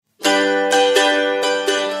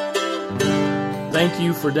Thank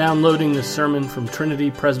you for downloading this sermon from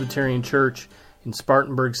Trinity Presbyterian Church in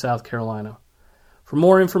Spartanburg, South Carolina. For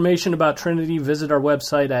more information about Trinity, visit our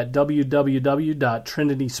website at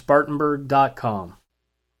www.trinityspartanburg.com.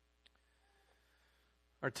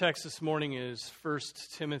 Our text this morning is 1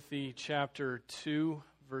 Timothy chapter 2,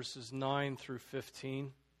 verses 9 through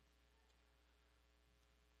 15.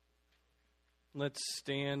 Let's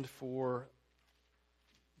stand for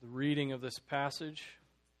the reading of this passage.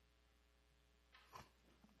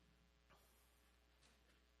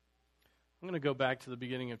 I'm going to go back to the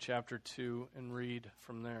beginning of chapter 2 and read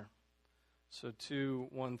from there. So 2,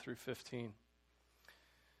 1 through 15.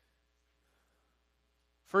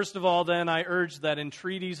 First of all, then, I urge that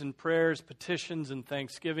entreaties and prayers, petitions and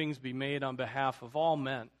thanksgivings be made on behalf of all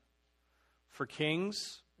men, for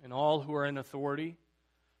kings and all who are in authority,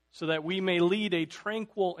 so that we may lead a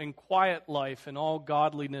tranquil and quiet life in all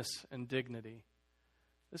godliness and dignity.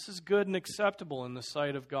 This is good and acceptable in the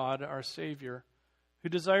sight of God our Savior, who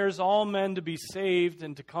desires all men to be saved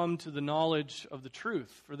and to come to the knowledge of the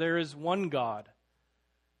truth. For there is one God,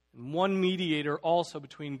 and one mediator also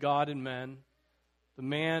between God and men, the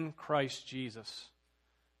man Christ Jesus,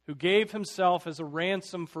 who gave himself as a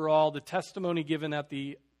ransom for all, the testimony given at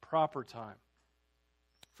the proper time.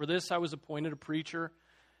 For this I was appointed a preacher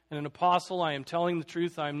and an apostle. I am telling the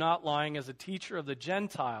truth, I am not lying, as a teacher of the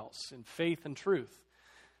Gentiles in faith and truth.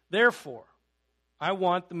 Therefore, I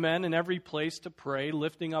want the men in every place to pray,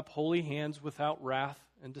 lifting up holy hands without wrath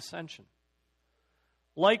and dissension.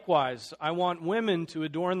 Likewise, I want women to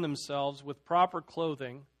adorn themselves with proper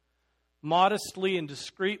clothing, modestly and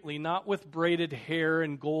discreetly, not with braided hair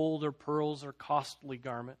and gold or pearls or costly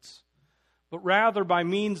garments, but rather by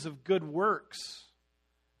means of good works,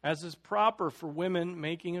 as is proper for women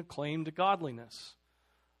making a claim to godliness.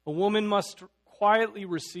 A woman must quietly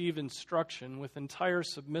receive instruction with entire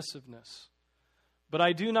submissiveness. But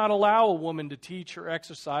I do not allow a woman to teach or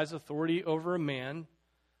exercise authority over a man,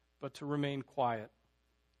 but to remain quiet.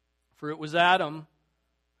 For it was Adam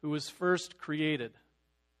who was first created,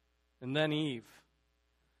 and then Eve.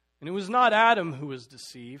 And it was not Adam who was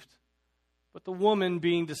deceived, but the woman,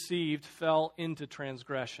 being deceived, fell into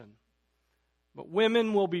transgression. But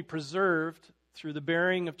women will be preserved through the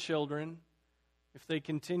bearing of children if they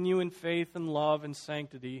continue in faith and love and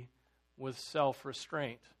sanctity with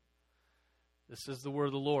self-restraint. This is the word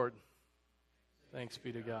of the Lord. Thanks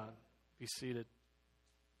be to God. Be seated.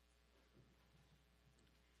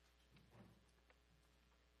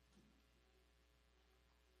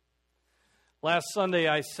 Last Sunday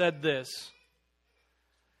I said this,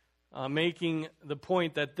 making the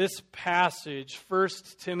point that this passage, 1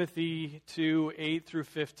 Timothy 2, 8 through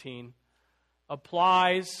 15,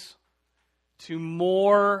 applies to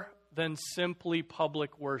more than simply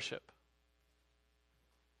public worship.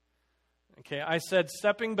 Okay, I said,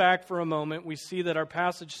 stepping back for a moment, we see that our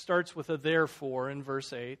passage starts with a therefore in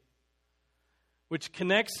verse 8, which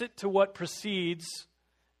connects it to what precedes,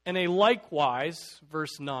 and a likewise,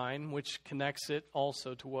 verse 9, which connects it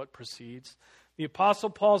also to what precedes. The Apostle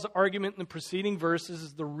Paul's argument in the preceding verses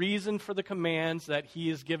is the reason for the commands that he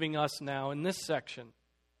is giving us now in this section.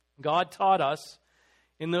 God taught us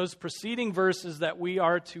in those preceding verses that we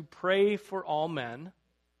are to pray for all men.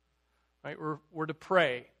 Right? We're to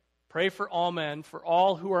pray. Pray for all men, for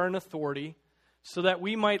all who are in authority, so that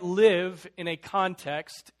we might live in a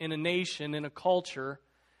context, in a nation, in a culture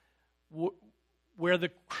where the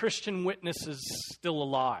Christian witness is still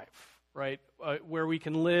alive, right? Where we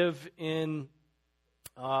can live in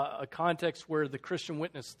a context where the Christian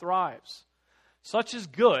witness thrives. Such is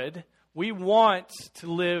good. We want to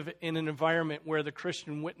live in an environment where the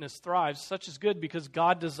Christian witness thrives. Such is good because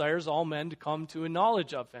God desires all men to come to a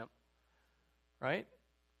knowledge of Him, right?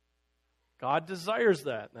 God desires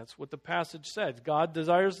that. That's what the passage says. God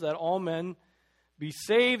desires that all men be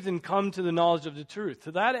saved and come to the knowledge of the truth.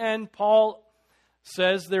 To that end, Paul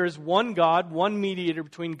says there is one God, one mediator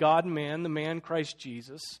between God and man, the man Christ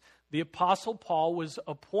Jesus. The Apostle Paul was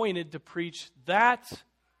appointed to preach that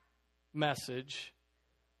message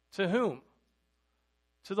to whom?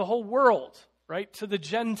 To the whole world, right? To the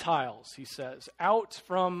Gentiles, he says. Out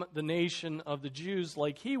from the nation of the Jews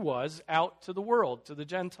like he was, out to the world, to the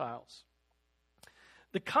Gentiles.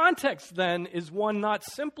 The context then is one not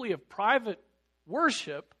simply of private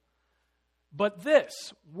worship, but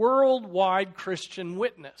this, worldwide Christian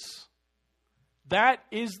witness. That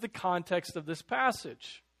is the context of this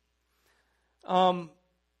passage. And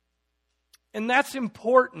that's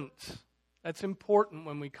important. That's important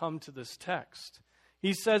when we come to this text.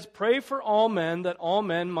 He says, pray for all men, that all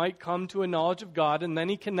men might come to a knowledge of God, and then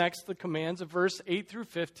he connects the commands of verse 8 through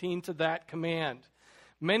 15 to that command.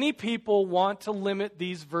 Many people want to limit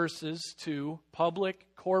these verses to public,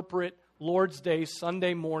 corporate, Lord's Day,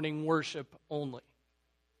 Sunday morning worship only.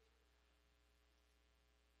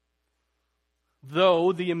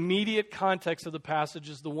 Though the immediate context of the passage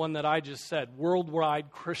is the one that I just said,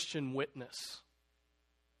 worldwide Christian witness.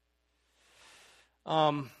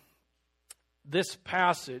 This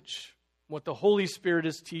passage, what the Holy Spirit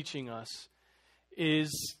is teaching us,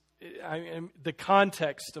 is the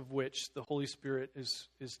context of which the Holy Spirit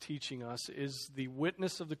is teaching us is the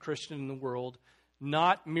witness of the Christian in the world,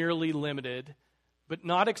 not merely limited, but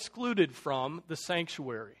not excluded from the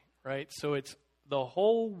sanctuary, right? So it's the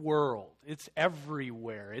whole world. It's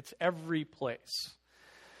everywhere. It's every place.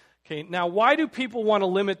 Okay, now why do people want to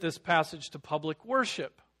limit this passage to public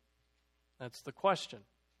worship? That's the question.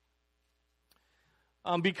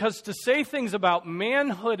 Because to say things about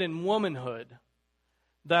manhood and womanhood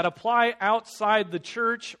that apply outside the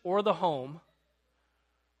church or the home,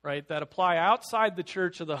 right, that apply outside the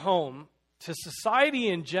church or the home to society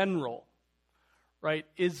in general, right,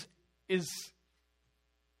 is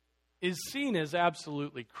seen as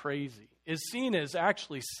absolutely crazy, is seen as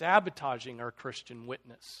actually sabotaging our Christian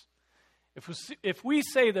witness. If we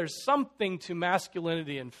say there's something to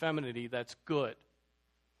masculinity and femininity that's good,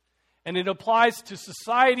 and it applies to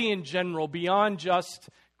society in general beyond just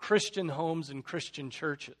Christian homes and Christian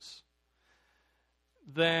churches,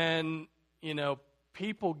 then,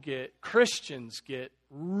 Christians get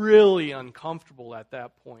really uncomfortable at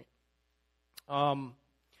that point.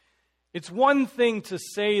 It's one thing to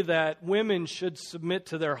say that women should submit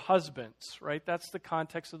to their husbands, right? That's the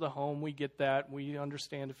context of the home. We get that. We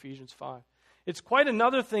understand Ephesians 5. It's quite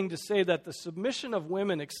another thing to say that the submission of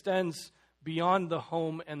women extends beyond the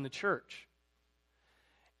home and the church.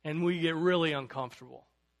 And we get really uncomfortable.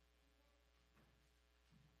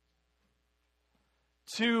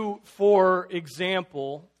 For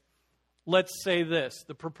example, let's say this,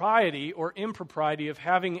 the propriety or impropriety of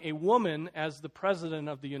having a woman as the President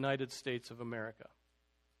of the United States of America.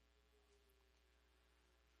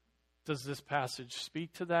 Does this passage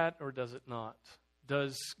speak to that or does it not?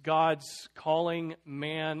 Does God's calling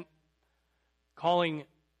male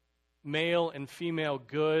and female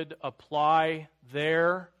good apply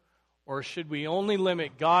there? Or should we only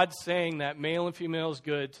limit God saying that male and female is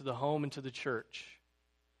good to the home and to the church,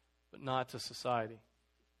 but not to society?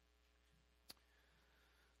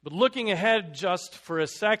 But looking ahead just for a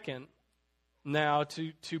second now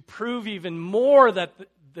to prove even more that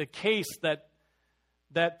the case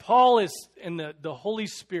that Paul is in the Holy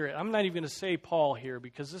Spirit. I'm not even going to say Paul here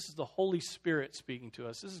because this is the Holy Spirit speaking to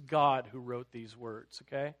us. This is God who wrote these words,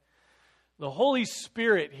 okay? The Holy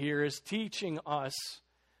Spirit here is teaching us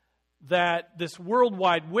that this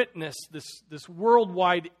worldwide witness, this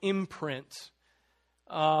worldwide imprint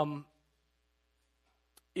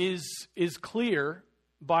is clear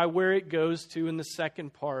by where it goes to in the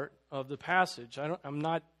second part of the passage. I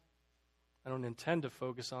don't intend to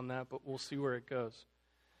focus on that, but we'll see where it goes.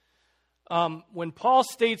 When Paul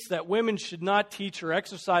states that women should not teach or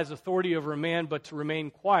exercise authority over a man, but to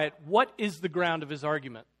remain quiet, what is the ground of his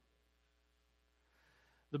argument?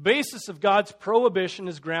 The basis of God's prohibition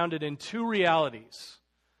is grounded in two realities.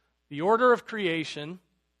 The order of creation,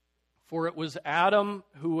 for it was Adam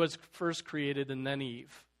who was first created and then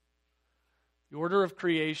Eve. The order of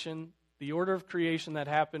creation that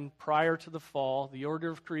happened prior to the fall, the order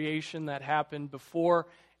of creation that happened before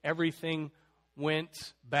everything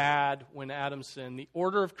went bad when Adam sinned. The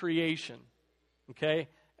order of creation, okay?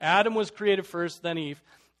 Adam was created first, then Eve.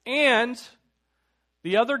 And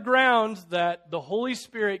the other ground that the Holy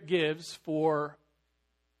Spirit gives for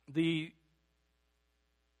the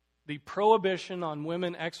prohibition on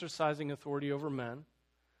women exercising authority over men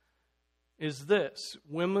is this: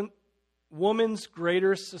 woman's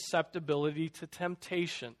greater susceptibility to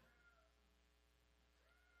temptation.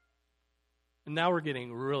 And now we're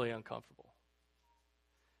getting really uncomfortable.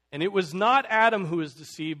 And it was not Adam who was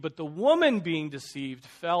deceived, but the woman being deceived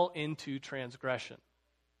fell into transgression.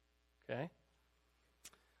 Okay?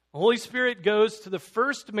 The Holy Spirit goes to the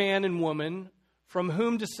first man and woman from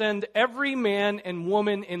whom descend every man and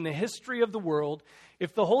woman in the history of the world.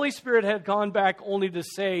 If the Holy Spirit had gone back only to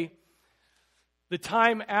say the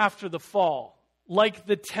time after the fall, like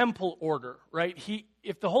the temple order, right?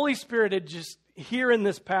 If the Holy Spirit had just, here in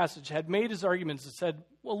this passage, had made his arguments and said,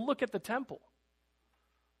 well, look at the temple.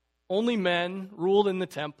 Only men ruled in the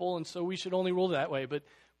temple, and so we should only rule that way. But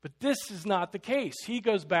this is not the case. He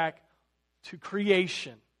goes back to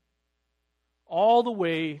creation, all the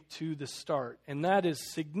way to the start. And that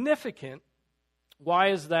is significant.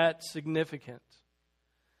 Why is that significant?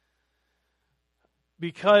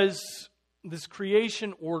 Because this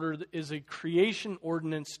creation order is a creation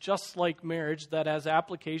ordinance just like marriage that has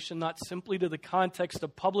application not simply to the context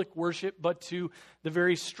of public worship, but to the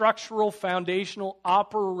very structural, foundational,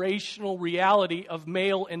 operational reality of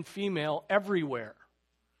male and female everywhere.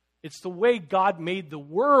 It's the way God made the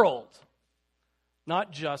world,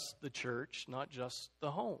 not just the church, not just the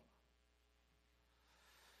home.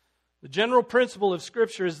 The general principle of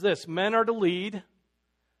Scripture is this: men are to lead,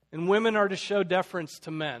 and women are to show deference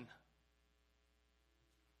to men.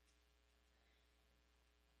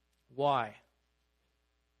 Why?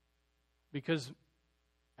 Because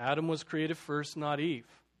Adam was created first, not Eve.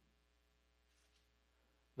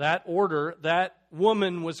 That order, that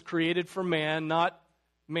woman was created for man, not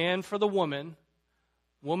man for the woman.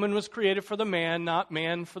 Woman was created for the man, not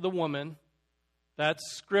man for the woman.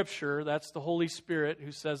 That's Scripture. That's the Holy Spirit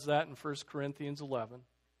who says that in 1 Corinthians 11.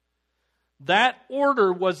 That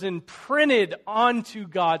order was imprinted onto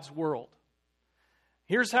God's world.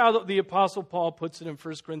 Here's how the Apostle Paul puts it in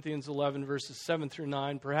 1 Corinthians 11, verses 7 through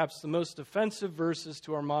 9, perhaps the most offensive verses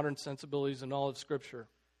to our modern sensibilities in all of Scripture.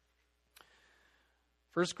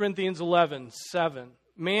 1 Corinthians 11, 7.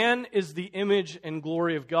 Man is the image and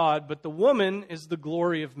glory of God, but the woman is the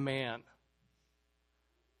glory of man.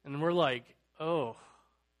 And we're like, oh,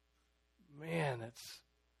 man,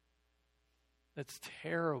 that's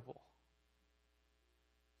terrible.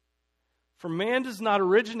 For man does not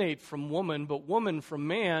originate from woman, but woman from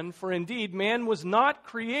man. For indeed, man was not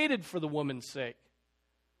created for the woman's sake,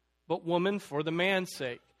 but woman for the man's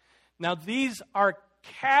sake. Now, these are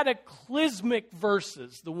cataclysmic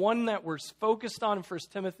verses. The one that we're focused on in 1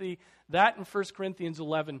 Timothy, that in 1 Corinthians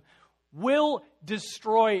 11, will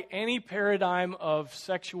destroy any paradigm of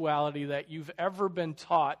sexuality that you've ever been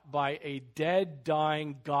taught by a dead,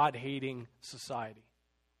 dying, God-hating society.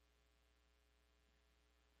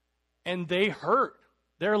 And they hurt.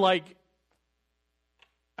 They're like,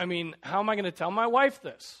 I mean, how am I going to tell my wife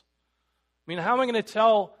this? I mean, how am I going to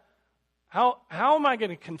tell, how am I going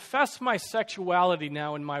to confess my sexuality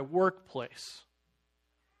now in my workplace?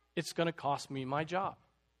 It's going to cost me my job.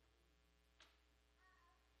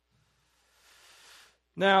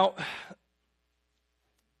 Now,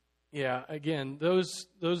 yeah, again, those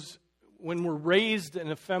when we're raised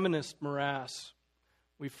in a feminist morass,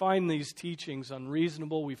 we find these teachings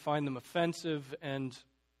unreasonable, we find them offensive, and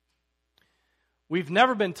we've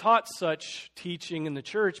never been taught such teaching in the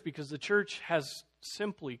church because the church has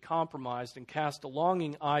simply compromised and cast a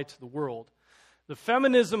longing eye to the world. The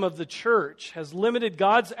feminism of the church has limited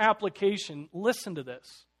God's application. Listen to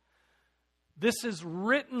this. This is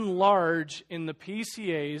written large in the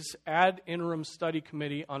PCA's Ad Interim Study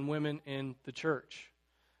Committee on Women in the Church.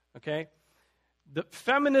 Okay? The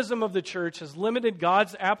feminism of the church has limited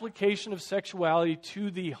God's application of sexuality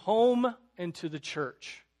to the home and to the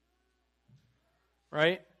church.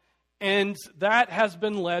 Right? And that has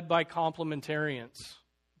been led by complementarians.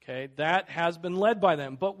 Okay? That has been led by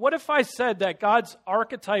them. But what if I said that God's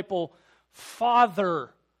archetypal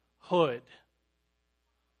fatherhood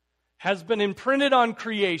has been imprinted on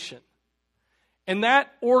creation, and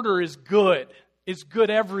that order is good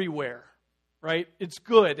everywhere, right? It's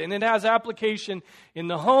good, and it has application in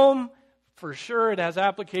the home, for sure. It has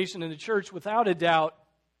application in the church, without a doubt,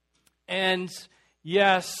 and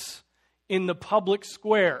yes, in the public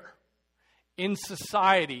square, in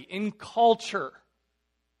society, in culture,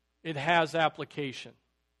 it has application.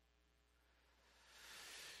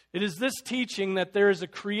 It is this teaching that there is a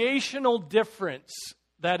creational difference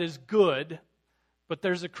that is good, but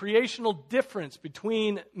there's a creational difference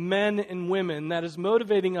between men and women that is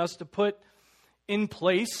motivating us to put in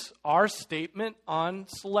place our statement on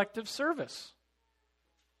selective service.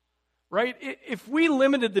 Right? If we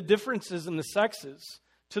limited the differences in the sexes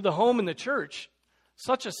to the home and the church,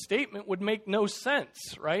 such a statement would make no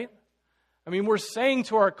sense, right? I mean, we're saying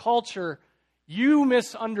to our culture, you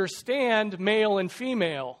misunderstand male and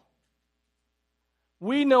female.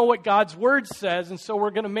 We know what God's Word says, and so we're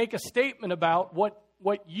going to make a statement about what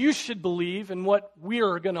you should believe and what we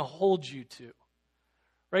are going to hold you to.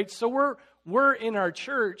 Right? So we're in our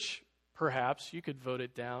church, perhaps, you could vote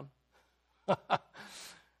it down.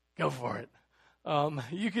 Go for it.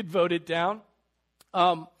 You could vote it down.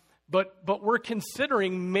 But we're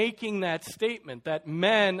considering making that statement that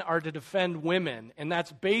men are to defend women, and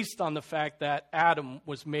that's based on the fact that Adam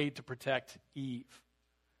was made to protect Eve.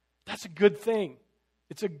 That's a good thing.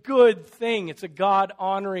 It's a good thing. It's a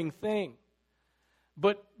God-honoring thing.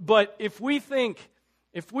 But if we think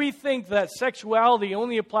that sexuality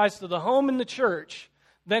only applies to the home and the church,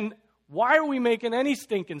 then why are we making any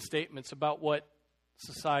stinking statements about what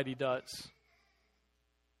society does?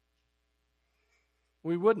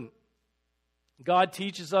 We wouldn't. God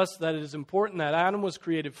teaches us that it is important that Adam was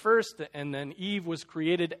created first, and then Eve was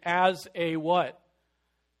created as a what?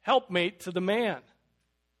 Helpmate to the man.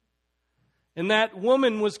 And that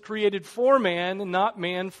woman was created for man and not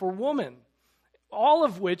man for woman. All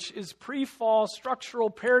of which is pre-fall, structural,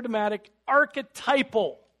 paradigmatic,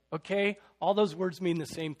 archetypal. Okay? All those words mean the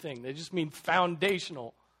same thing. They just mean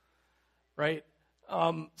foundational. Right?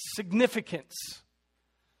 Significance.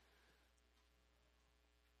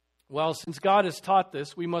 Well, since God has taught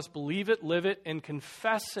this, we must believe it, live it, and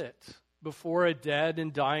confess it before a dead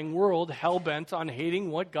and dying world hell-bent on hating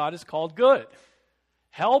what God has called good.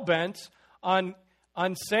 Hell-bent on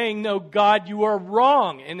saying, no, God, you are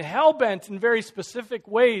wrong. And hell-bent in very specific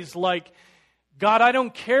ways like, God, I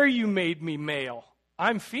don't care you made me male.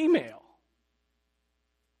 I'm female.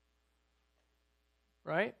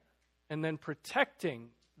 Right? And then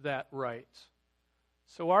protecting that right.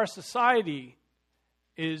 So our society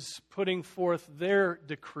is putting forth their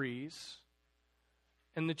decrees,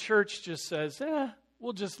 and the church just says,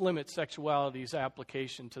 we'll just limit sexuality's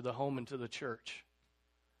application to the home and to the church.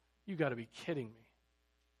 You got to be kidding me.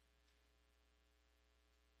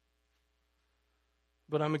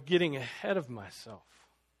 But I'm getting ahead of myself.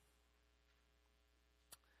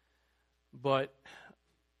 But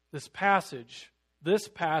this passage,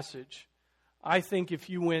 I think if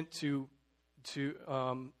you went to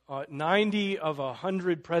 90 of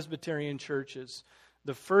 100 Presbyterian churches,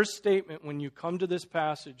 the first statement when you come to this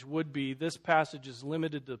passage would be, this passage is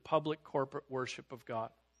limited to public corporate worship of God.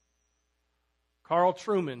 Carl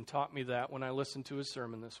Trueman taught me that when I listened to his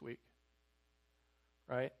sermon this week.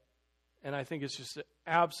 Right? And I think it's just an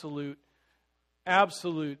absolute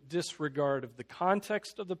disregard of the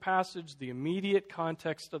context of the passage, the immediate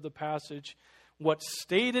context of the passage, what's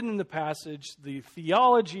stated in the passage, the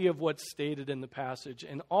theology of what's stated in the passage,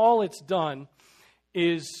 and all it's done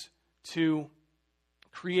is to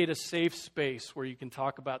create a safe space where you can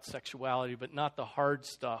talk about sexuality, but not the hard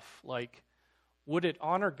stuff, like, would it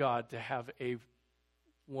honor God to have a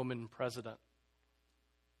woman president?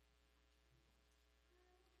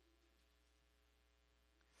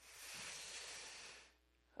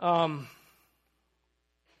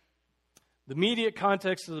 The immediate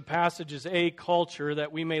context of the passage is A, culture,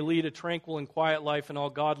 that we may lead a tranquil and quiet life in all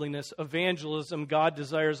godliness. Evangelism, God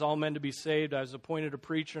desires all men to be saved. I was appointed a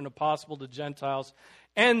preacher and apostle to Gentiles.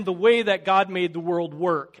 And the way that God made the world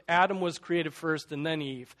work. Adam was created first and then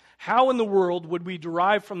Eve. How in the world would we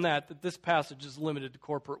derive from that this passage is limited to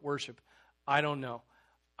corporate worship? I don't know.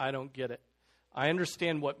 I don't get it. I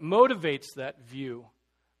understand what motivates that view,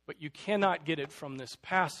 but you cannot get it from this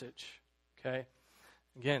passage. Okay?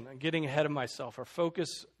 Again, I'm getting ahead of myself. Our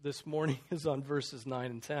focus this morning is on verses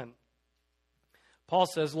 9 and 10. Paul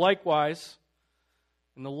says, likewise,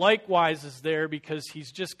 and the likewise is there because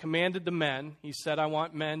he's just commanded the men. He said, I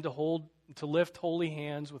want men to lift holy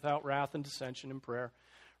hands without wrath and dissension in prayer.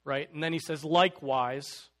 Right? And then he says,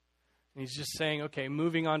 likewise. And he's just saying, okay,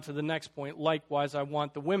 moving on to the next point. Likewise, I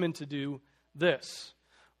want the women to do this.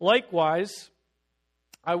 Likewise,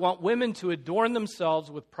 I want women to adorn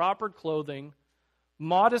themselves with proper clothing,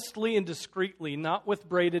 modestly and discreetly, not with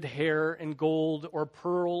braided hair and gold or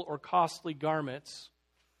pearl or costly garments,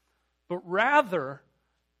 but rather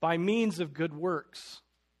by means of good works,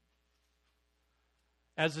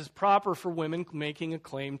 as is proper for women making a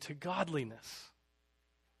claim to godliness.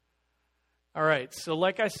 All right, so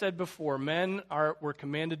like I said before, were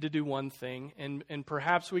commanded to do one thing, and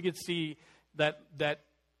perhaps we could see that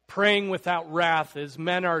praying without wrath is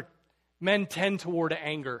men tend toward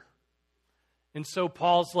anger. And so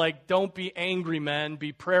Paul's like, don't be angry men,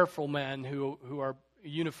 be prayerful men who are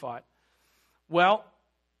unified. Well,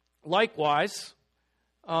 likewise,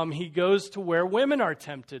 he goes to where women are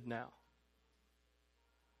tempted now.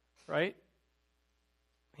 Right?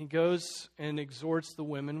 He goes and exhorts the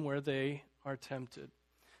women where they are tempted.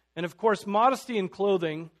 And of course, modesty in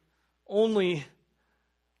clothing only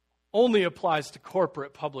applies to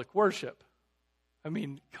corporate public worship. I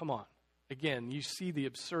mean, come on. Again, you see the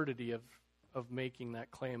absurdity of making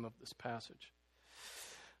that claim of this passage.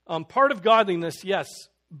 Part of godliness, yes,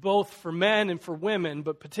 both for men and for women,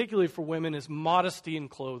 but particularly for women, is modesty in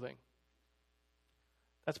clothing.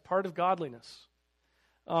 That's part of godliness.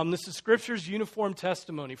 This is Scripture's uniform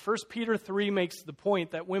testimony. 1 Peter 3 makes the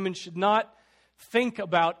point that women should not think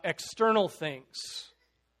about external things.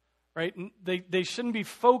 Right? They shouldn't be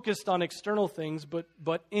focused on external things,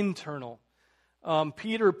 but internal.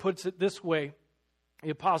 Peter puts it this way. The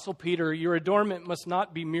Apostle Peter, your adornment must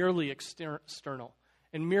not be merely external.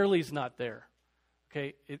 And merely is not there.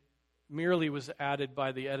 Okay, it merely was added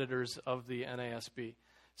by the editors of the NASB.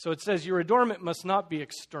 So it says your adornment must not be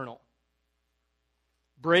external.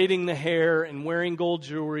 braiding the hair and wearing gold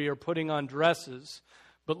jewelry or putting on dresses,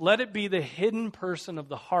 but let it be the hidden person of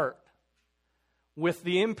the heart, with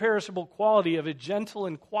the imperishable quality of a gentle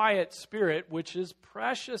and quiet spirit, which is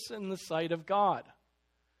precious in the sight of God.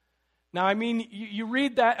 Now, I mean, you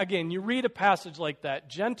read that, again, you read a passage like that,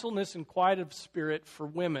 gentleness and quiet of spirit for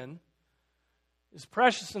women is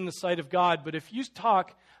precious in the sight of God, but if you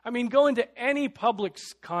talk, I mean, go into any public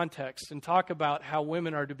context and talk about how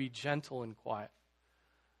women are to be gentle and quiet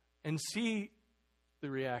and see the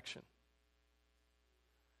reaction.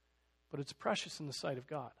 But it's precious in the sight of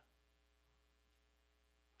God.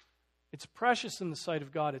 It's precious in the sight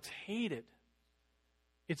of God. It's hated.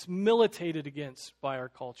 It's militated against by our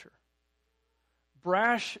culture.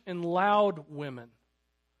 Brash and loud women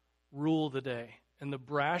rule the day. And the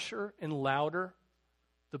brasher and louder,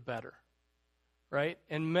 the better. Right?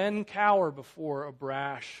 And men cower before a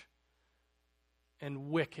brash and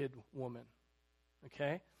wicked woman.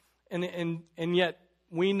 Okay? And yet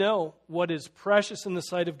we know what is precious in the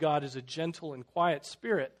sight of God is a gentle and quiet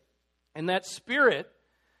spirit. And that spirit,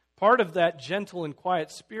 part of that gentle and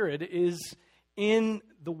quiet spirit is in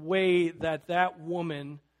the way that that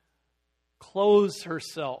woman clothes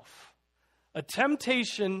herself. A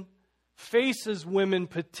temptation faces women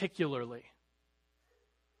particularly.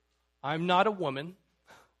 I'm not a woman.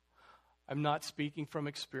 I'm not speaking from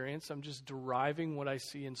experience. I'm just deriving what I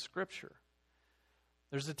see in Scripture.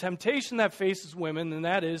 There's a temptation that faces women, and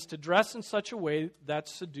that is to dress in such a way that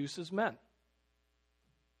seduces men.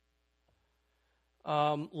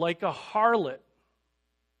 Like a harlot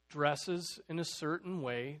dresses in a certain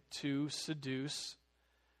way to seduce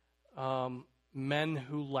men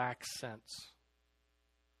who lack sense.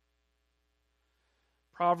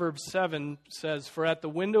 Proverbs 7 says, "For at the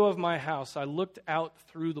window of my house I looked out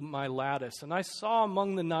through my lattice, and I saw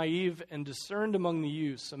among the naive and discerned among the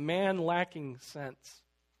youths a man lacking sense,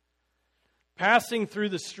 passing through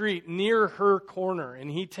the street near her corner,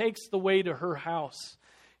 and he takes the way to her house.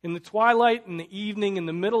 In the twilight, in the evening, in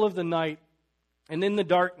the middle of the night, and in the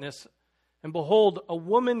darkness, and behold, a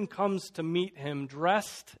woman comes to meet him,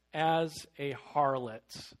 dressed as a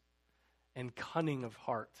harlot and cunning of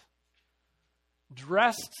heart."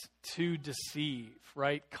 Dressed to deceive,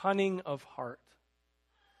 right? Cunning of heart.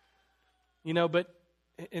 You know,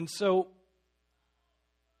 and so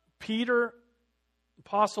Peter,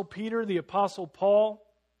 Apostle Peter, the Apostle Paul,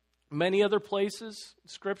 many other places in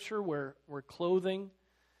Scripture where clothing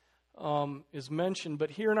is mentioned.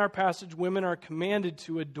 But here in our passage, women are commanded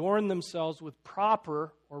to adorn themselves with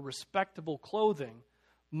proper or respectable clothing,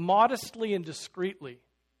 modestly and discreetly.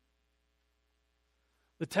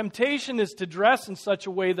 The temptation is to dress in such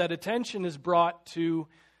a way that attention is brought to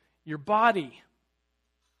your body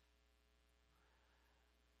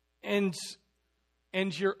and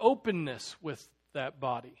your openness with that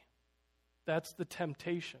body. That's the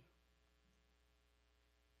temptation.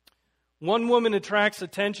 One woman attracts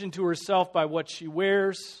attention to herself by what she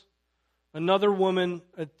wears. Another woman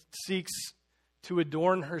seeks to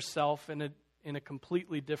adorn herself in a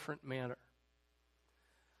completely different manner.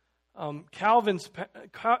 Calvin's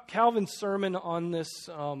sermon on this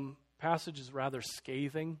passage is rather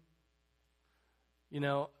scathing. You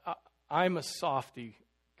know, I'm a softie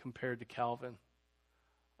compared to Calvin.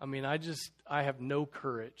 I mean, I have no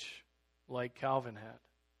courage like Calvin had.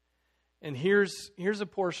 And here's a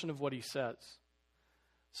portion of what he says.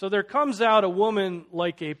 "So there comes out a woman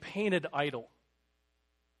like a painted idol.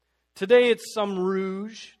 Today it's some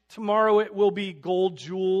rouge. Tomorrow it will be gold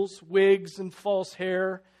jewels, wigs, and false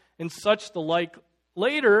hair, and such the like.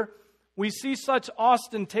 Later, we see such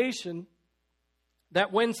ostentation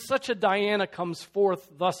that when such a Diana comes forth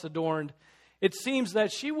thus adorned, it seems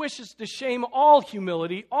that she wishes to shame all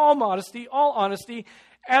humility, all modesty, all honesty,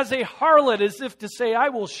 as a harlot, as if to say, I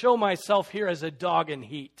will show myself here as a dog in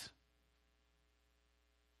heat.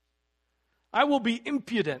 I will be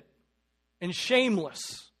impudent and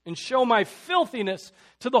shameless and show my filthiness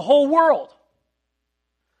to the whole world.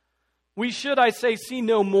 We should, I say, see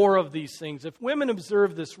no more of these things. If women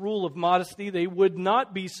observe this rule of modesty, they would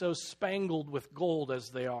not be so spangled with gold as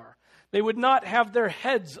they are. They would not have their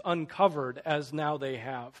heads uncovered as now they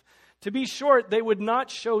have. To be short, they would not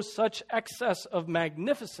show such excess of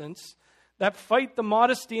magnificence that fight the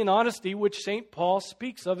modesty and honesty which St. Paul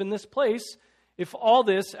speaks of in this place, if all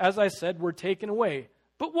this, as I said, were taken away.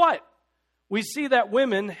 But what? We see that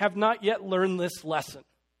women have not yet learned this lesson,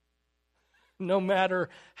 no matter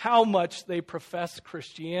how much they profess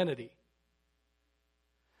Christianity.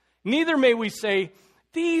 Neither may we say,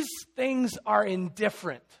 these things are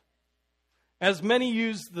indifferent, as many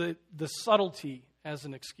use the subtlety as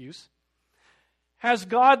an excuse. Has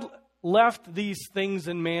God left these things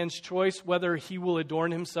in man's choice, whether he will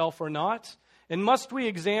adorn himself or not? And must we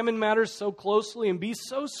examine matters so closely and be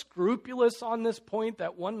so scrupulous on this point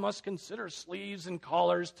that one must consider sleeves and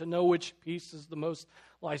collars to know which piece is the most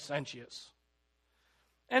licentious?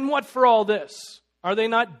 And what for all this? Are they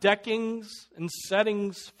not deckings and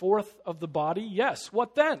settings forth of the body? Yes,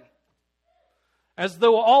 what then? As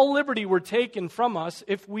though all liberty were taken from us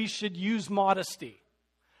if we should use modesty.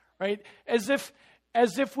 Right? As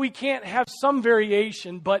if we can't have some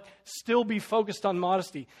variation but still be focused on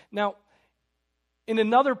modesty. Now, in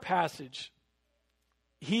another passage,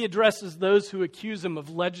 he addresses those who accuse him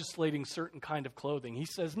of legislating certain kind of clothing. He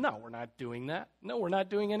says, no, we're not doing that. No, we're not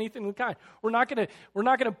doing anything of the kind. We're not going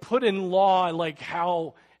to put in law like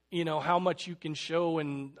how much you can show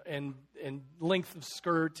and length of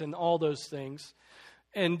skirt and all those things.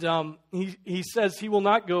 And he says he will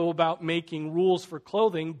not go about making rules for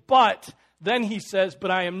clothing, but then he says,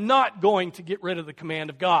 but I am not going to get rid of the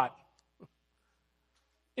command of God.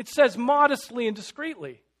 It says modestly and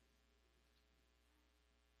discreetly.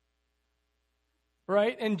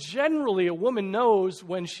 Right? And generally a woman knows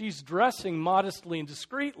when she's dressing modestly and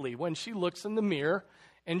discreetly, when she looks in the mirror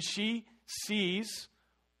and she sees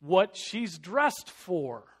what she's dressed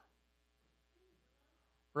for.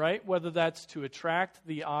 Right? Whether that's to attract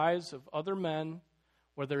the eyes of other men,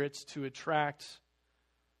 whether it's to attract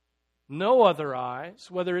no other eyes,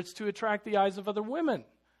 whether it's to attract the eyes of other women,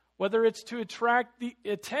 whether it's to attract the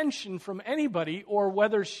attention from anybody, or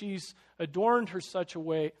whether she's adorned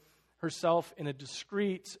herself in a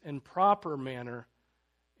discreet and proper manner,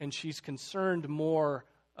 and she's concerned more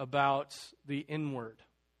about the inward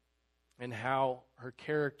and how her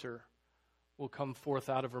character will come forth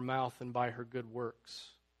out of her mouth and by her good works.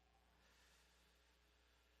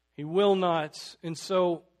 He will not, and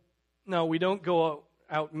so, no, we don't go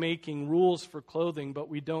out making rules for clothing, but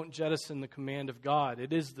we don't jettison the command of God.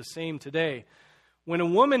 It is the same today. When a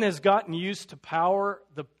woman has gotten used to power,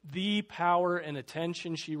 the power and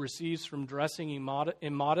attention she receives from dressing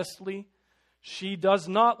immodestly, she does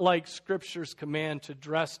not like Scripture's command to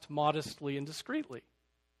dress modestly and discreetly.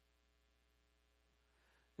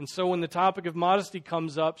 And so when the topic of modesty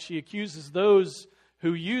comes up, she accuses those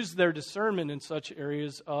who use their discernment in such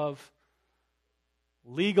areas of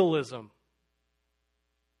legalism.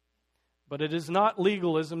 But it is not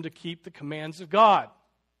legalism to keep the commands of God.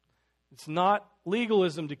 It's not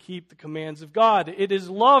legalism to keep the commands of God. It is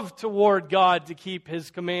love toward God to keep His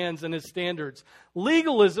commands and His standards.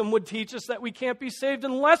 Legalism would teach us that we can't be saved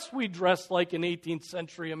unless we dress like an 18th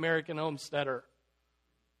century American homesteader.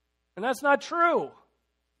 And that's not true.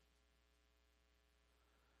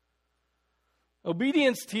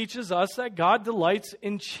 Obedience teaches us that God delights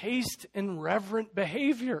in chaste and reverent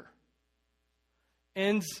behavior.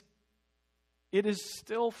 And it is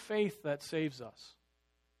still faith that saves us.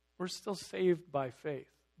 We're still saved by faith.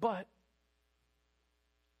 But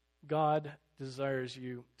God desires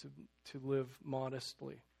you to live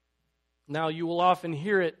modestly. Now, you will often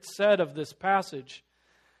hear it said of this passage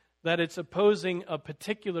that it's opposing a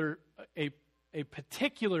particular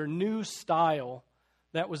new style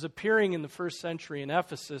that was appearing in the first century in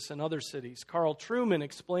Ephesus and other cities. Carl Trueman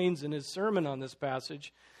explains in his sermon on this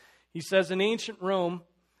passage, he says, in ancient Rome,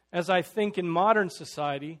 as I think in modern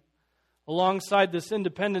society, alongside this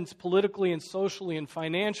independence politically and socially and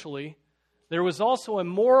financially, there was also a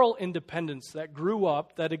moral independence that grew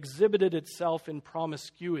up that exhibited itself in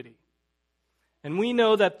promiscuity. And we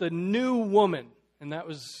know that the new woman, and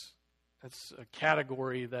that's a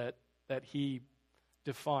category that he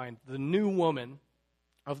defined, the new woman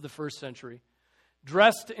of the first century,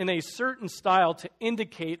 dressed in a certain style to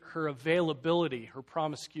indicate her availability, her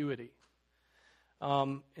promiscuity.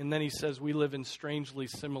 And then he says, we live in strangely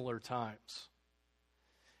similar times.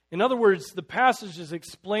 In other words, the passage is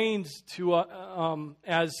explained to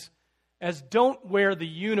as don't wear the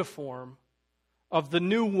uniform of the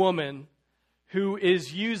new woman who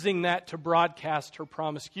is using that to broadcast her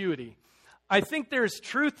promiscuity. I think there's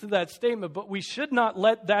truth to that statement, but we should not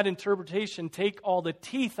let that interpretation take all the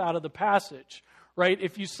teeth out of the passage, right?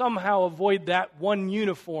 If you somehow avoid that one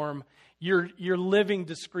uniform, you're living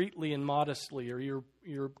discreetly and modestly, or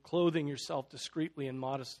you're clothing yourself discreetly and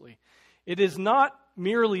modestly. It is not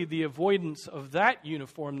merely the avoidance of that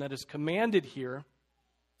uniform that is commanded here,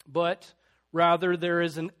 but rather there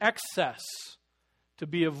is an excess to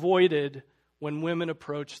be avoided when women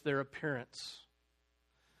approach their appearance.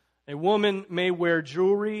 A woman may wear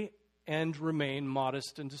jewelry and remain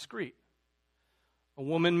modest and discreet. A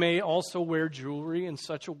woman may also wear jewelry in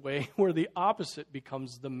such a way where the opposite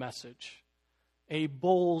becomes the message. A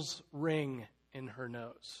bull's ring in her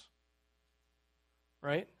nose.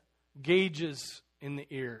 Right? gauges in the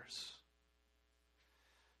ears,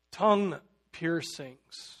 tongue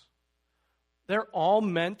piercings. They're all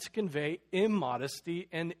meant to convey immodesty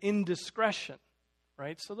and indiscretion,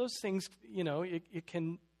 right? So those things, it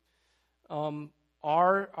can.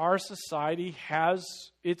 Our society has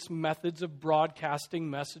its methods of broadcasting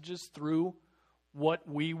messages through what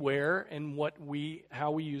we wear and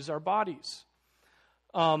how we use our bodies.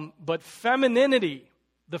 But femininity,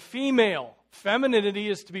 the female femininity,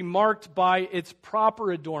 is to be marked by its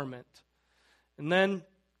proper adornment. And then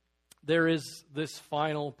there is this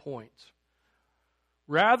final point.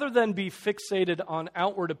 Rather than be fixated on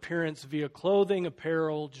outward appearance via clothing,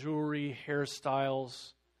 apparel, jewelry,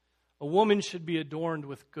 hairstyles, a woman should be adorned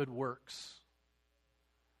with good works.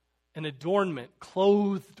 An adornment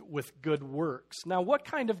clothed with good works. Now, what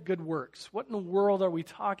kind of good works? What in the world are we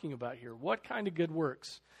talking about here? What kind of good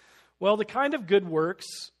works? Well, the kind of good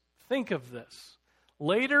works, think of this.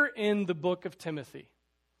 Later in the book of Timothy,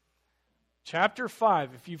 chapter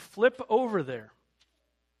 5, if you flip over there,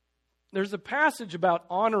 there's a passage about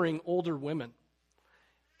honoring older women.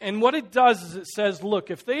 And what it does is it says,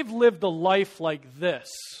 look, if they've lived a life like this,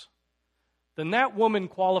 then that woman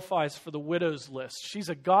qualifies for the widow's list. She's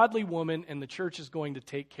a godly woman, and the church is going to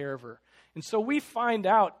take care of her. And so we find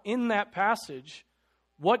out in that passage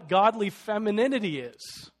what godly femininity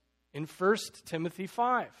is in 1 Timothy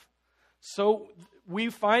 5. So we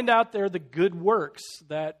find out there the good works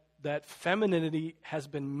that femininity has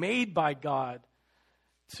been made by God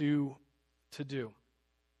to do.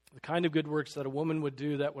 The kind of good works that a woman would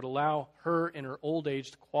do that would allow her in her old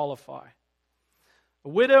age to qualify. A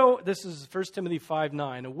widow, this is 1 Timothy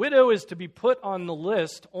 5:9. A widow is to be put on the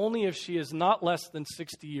list only if she is not less than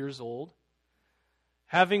 60 years old,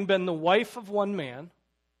 having been the wife of one man,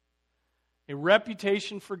 a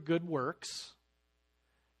reputation for good works,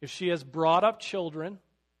 if she has brought up children,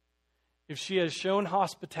 if she has shown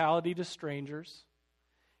hospitality to strangers,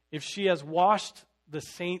 if she has washed the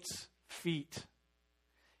saints' feet,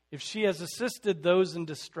 if she has assisted those in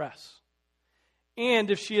distress,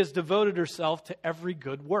 and if she has devoted herself to every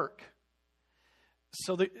good work.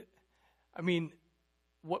 So,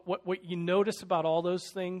 what you notice about all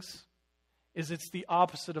those things is it's the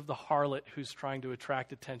opposite of the harlot who's trying to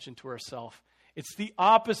attract attention to herself. It's the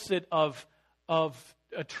opposite of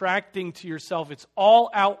attracting to yourself. It's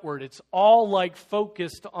all outward. It's all like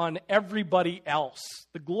focused on everybody else.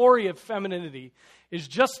 The glory of femininity is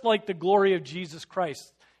just like the glory of Jesus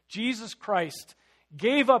Christ. Jesus Christ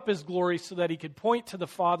gave up his glory so that he could point to the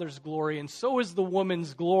Father's glory, and so is the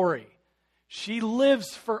woman's glory. She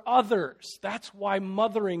lives for others. That's why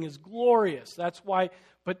mothering is glorious.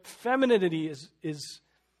 But femininity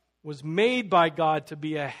was made by God to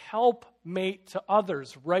be a helpmate to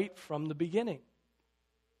others right from the beginning.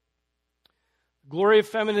 The glory of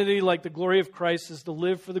femininity, like the glory of Christ, is to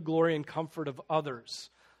live for the glory and comfort of others.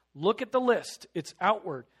 Look at the list. It's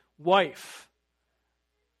outward. Wife,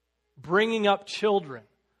 bringing up children,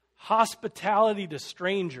 hospitality to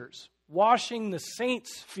strangers, washing the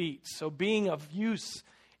saints' feet, so being of use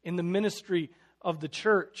in the ministry of the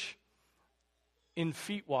church in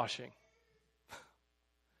feet washing.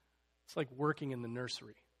 It's like working in the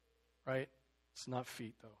nursery, right? It's not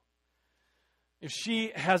feet, though. If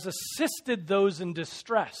she has assisted those in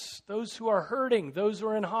distress, those who are hurting, those who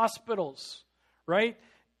are in hospitals, right?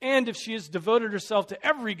 And if she has devoted herself to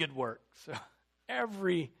every good work, so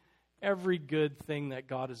every good thing that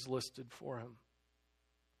God has listed for him.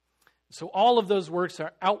 So all of those works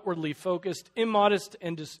are outwardly focused. Immodest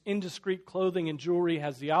and indiscreet clothing and jewelry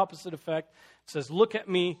has the opposite effect. It says, look at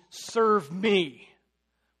me, serve me.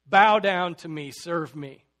 Bow down to me, serve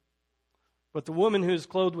me. But the woman who is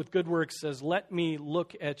clothed with good works says, let me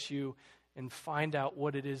look at you and find out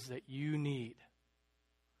what it is that you need.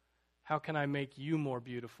 How can I make you more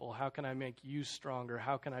beautiful? How can I make you stronger?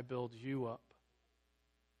 How can I build you up?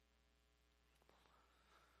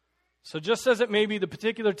 So just as it may be the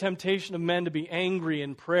particular temptation of men to be angry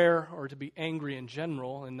in prayer or to be angry in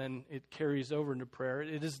general, and then it carries over into prayer,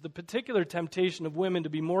 it is the particular temptation of women to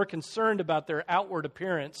be more concerned about their outward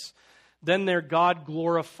appearance than their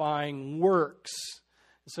God-glorifying works.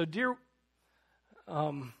 So dear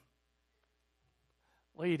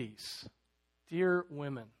ladies, dear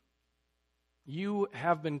women, you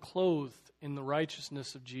have been clothed in the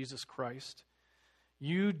righteousness of Jesus Christ.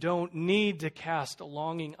 You don't need to cast a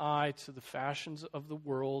longing eye to the fashions of the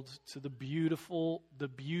world, to the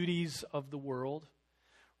beauties of the world,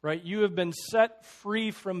 right? You have been set free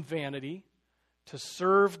from vanity to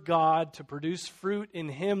serve God, to produce fruit in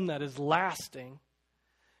Him that is lasting.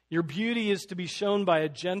 Your beauty is to be shown by a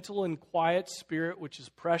gentle and quiet spirit, which is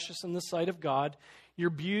precious in the sight of God. Your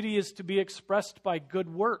beauty is to be expressed by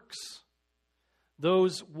good works,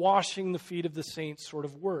 those washing the feet of the saints sort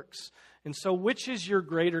of works. And so which is your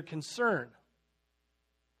greater concern?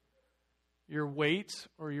 Your weight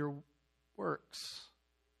or your works?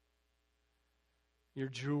 Your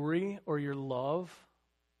jewelry or your love,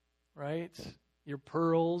 right? Your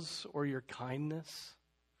pearls or your kindness?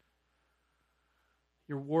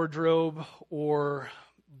 Your wardrobe or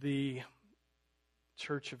the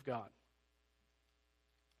church of God?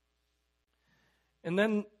 And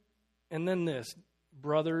then this,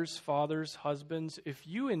 brothers, fathers, husbands, if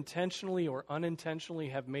you intentionally or unintentionally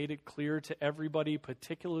have made it clear to everybody,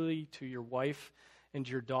 particularly to your wife and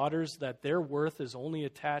your daughters, that their worth is only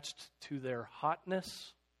attached to their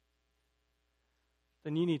hotness,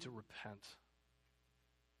 then you need to repent.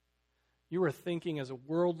 You are thinking as a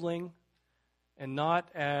worldling and not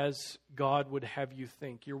as God would have you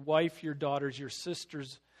think. Your wife, your daughters, your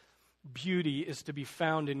sisters' beauty is to be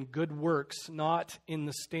found in good works, not in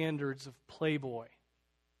the standards of Playboy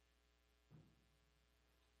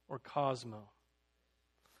or Cosmo.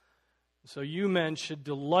 So you men should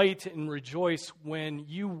delight and rejoice when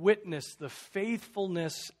you witness the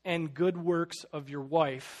faithfulness and good works of your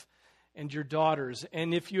wife and your daughters.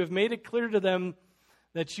 And if you have made it clear to them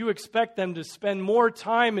that you expect them to spend more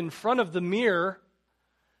time in front of the mirror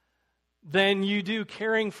than you do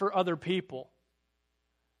caring for other people,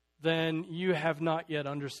 then you have not yet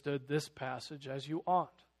understood this passage as you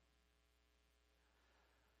ought.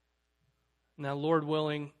 Now, Lord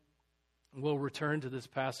willing, we'll return to this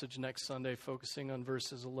passage next Sunday, focusing on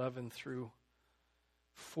verses 11 through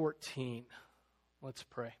 14. Let's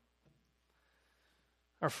pray.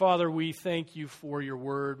 Our Father, we thank you for your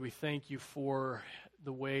word. We thank you for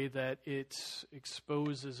the way that it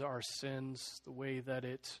exposes our sins, the way that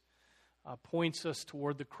it points us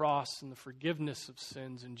toward the cross and the forgiveness of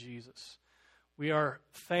sins in Jesus. We are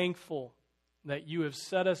thankful that you have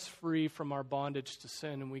set us free from our bondage to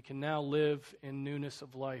sin, and we can now live in newness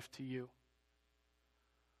of life to you.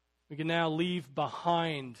 We can now leave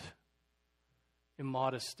behind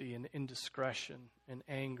immodesty and indiscretion and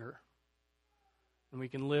anger, and we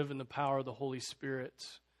can live in the power of the Holy Spirit.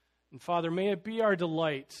 And Father, may it be our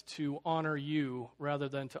delight to honor you rather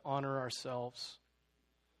than to honor ourselves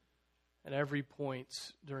at every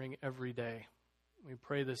point during every day. We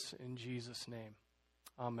pray this in Jesus' name.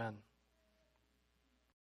 Amen.